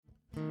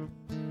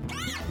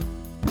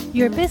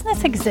Your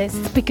business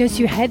exists because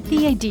you had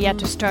the idea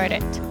to start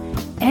it.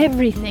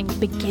 Everything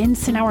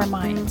begins in our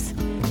minds.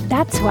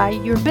 That's why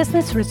your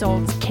business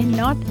results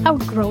cannot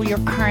outgrow your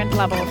current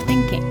level of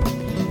thinking.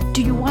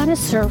 Do you want to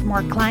serve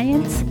more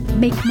clients,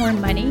 make more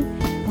money,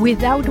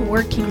 without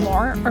working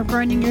more or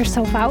burning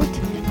yourself out?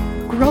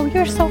 Grow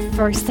yourself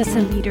first as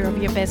a leader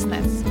of your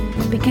business,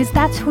 because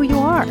that's who you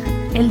are,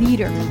 a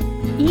leader,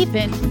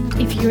 even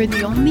if you're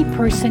the only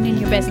person in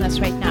your business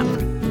right now.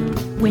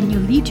 When you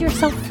lead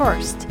yourself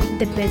first,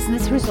 the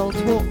business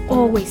results will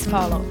always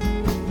follow.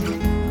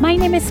 My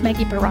name is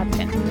Maggie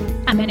Perotin.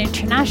 I'm an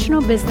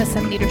international business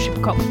and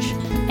leadership coach,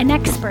 an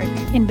expert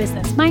in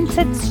business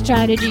mindset,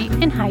 strategy,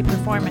 and high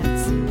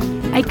performance.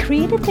 I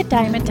created the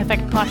Diamond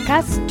Effect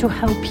podcast to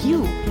help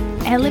you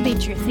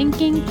elevate your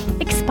thinking,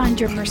 expand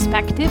your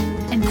perspective,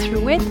 and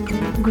through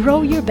it,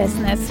 grow your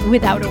business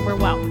without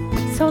overwhelm.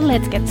 So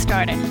let's get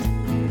started.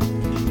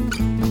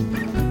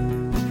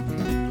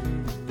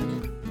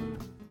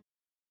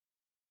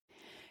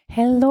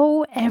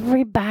 Hello,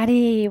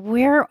 everybody.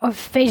 We're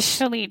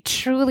officially,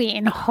 truly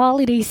in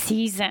holiday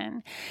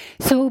season.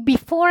 So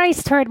before I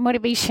start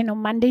Motivational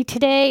Monday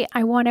today,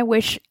 I want to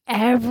wish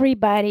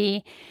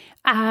everybody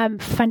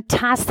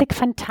fantastic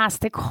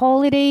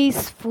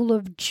holidays full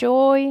of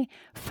joy,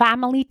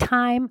 family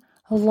time,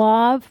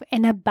 love,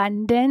 and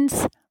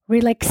abundance,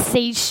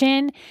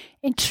 relaxation,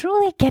 and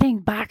truly getting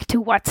back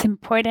to what's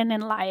important in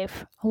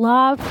life.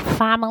 Love,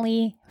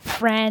 family,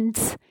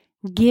 friends,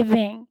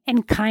 giving,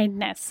 and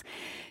kindness.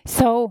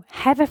 So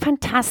have a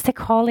fantastic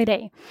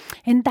holiday.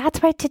 And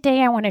that's why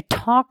today I want to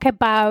talk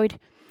about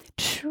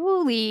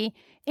truly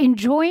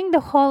enjoying the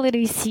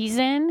holiday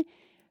season,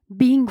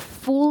 being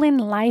full in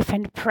life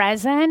and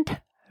present,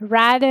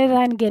 rather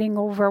than getting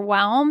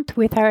overwhelmed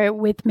with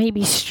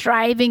maybe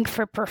striving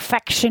for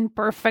perfection,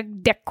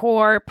 perfect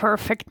decor,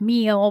 perfect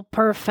meal,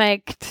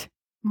 perfect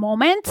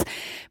moments.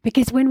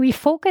 Because when we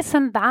focus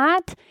on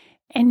that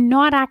and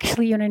not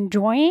actually on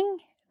enjoying,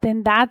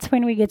 then that's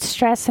when we get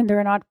stressed and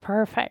they're not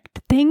perfect.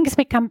 Things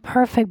become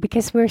perfect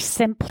because we're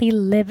simply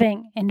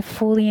living and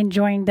fully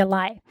enjoying the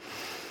life.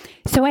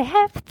 So I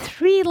have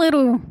 3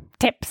 little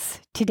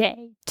tips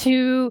today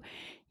to,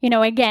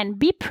 again,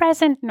 be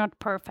present, not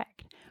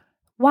perfect.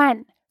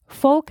 1,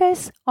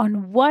 focus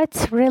on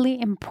what's really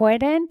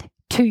important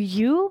to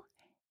you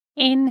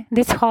in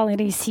this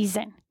holiday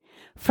season.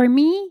 For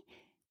me,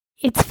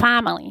 it's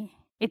family.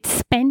 It's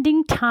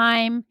spending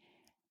time,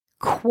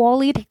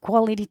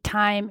 quality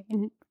time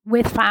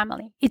with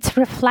family. It's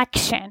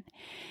reflection.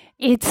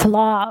 It's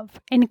love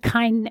and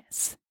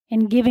kindness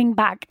and giving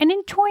back and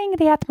enjoying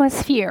the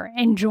atmosphere,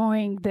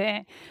 enjoying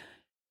the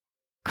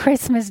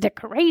Christmas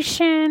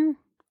decoration,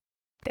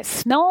 the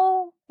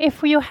snow,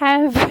 if you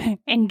have,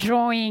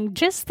 enjoying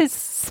just this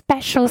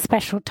special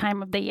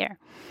time of the year.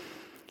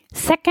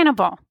 Second of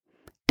all,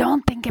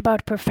 don't think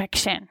about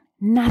perfection.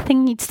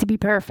 Nothing needs to be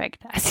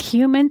perfect. As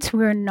humans,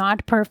 we're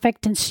not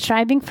perfect, and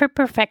striving for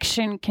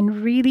perfection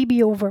can really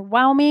be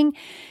overwhelming.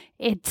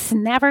 It's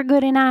never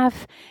good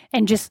enough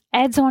and just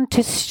adds on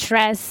to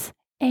stress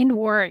and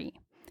worry.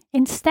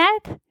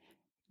 Instead,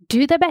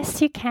 do the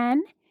best you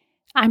can.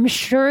 I'm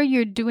sure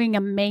you're doing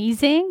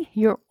amazing.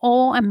 You're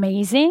all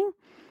amazing.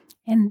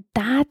 And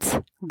that's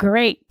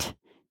great.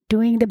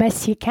 Doing the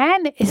best you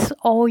can is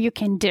all you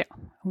can do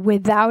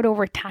without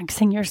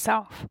overtaxing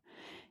yourself.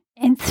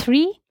 And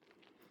 3,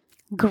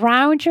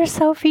 ground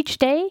yourself each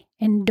day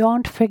and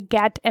don't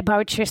forget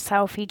about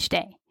yourself each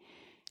day.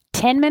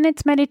 10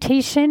 minutes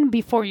meditation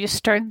before you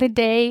start the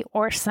day,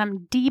 or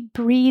some deep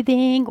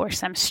breathing or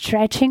some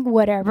stretching,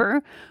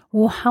 whatever,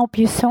 will help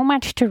you so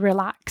much to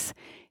relax.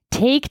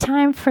 Take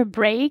time for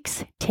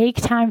breaks, take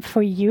time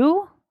for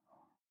you,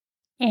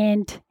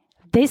 and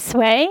this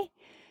way,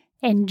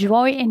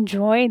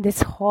 enjoy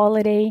this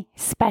holiday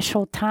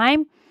special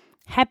time.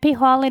 Happy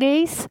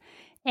holidays.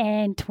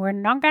 And we're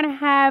not going to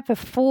have a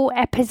full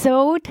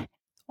episode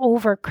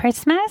over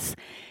Christmas.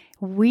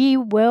 We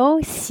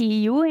will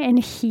see you and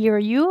hear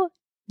you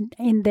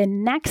in the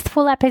next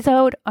full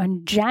episode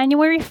on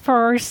January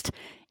 1st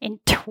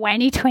in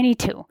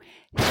 2022.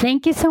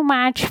 Thank you so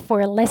much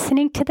for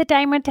listening to the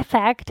Diamond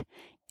Effect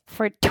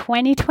for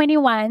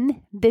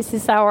 2021. This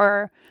is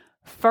our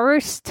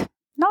first,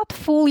 not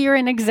full year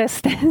in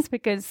existence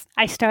because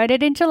I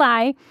started in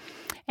July.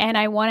 And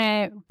I want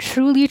to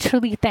truly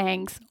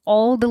thank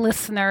all the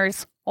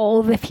listeners,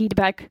 all the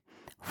feedback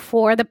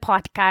for the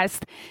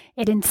podcast.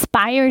 It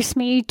inspires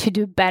me to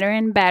do better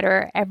and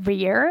better every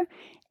year.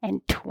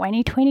 And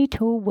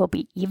 2022 will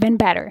be even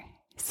better.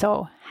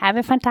 So have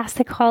a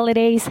fantastic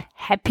holidays.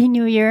 Happy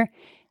New Year.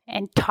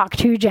 And talk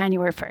to you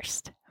January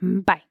 1st.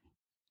 Bye.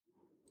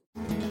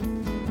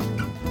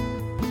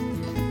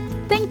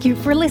 Thank you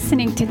for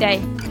listening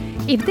today.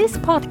 If this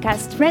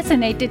podcast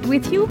resonated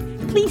with you,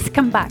 please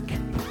come back.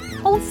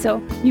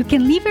 Also, you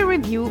can leave a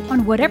review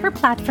on whatever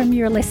platform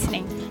you're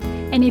listening.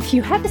 And if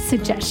you have a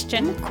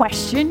suggestion,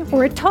 question,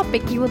 or a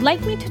topic you would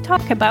like me to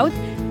talk about,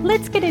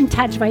 let's get in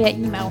touch via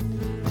email.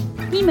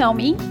 Email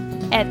me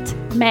at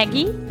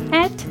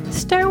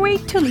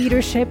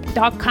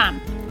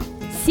maggie@stairwaytoleadership.com.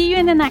 See you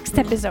in the next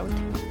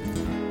episode.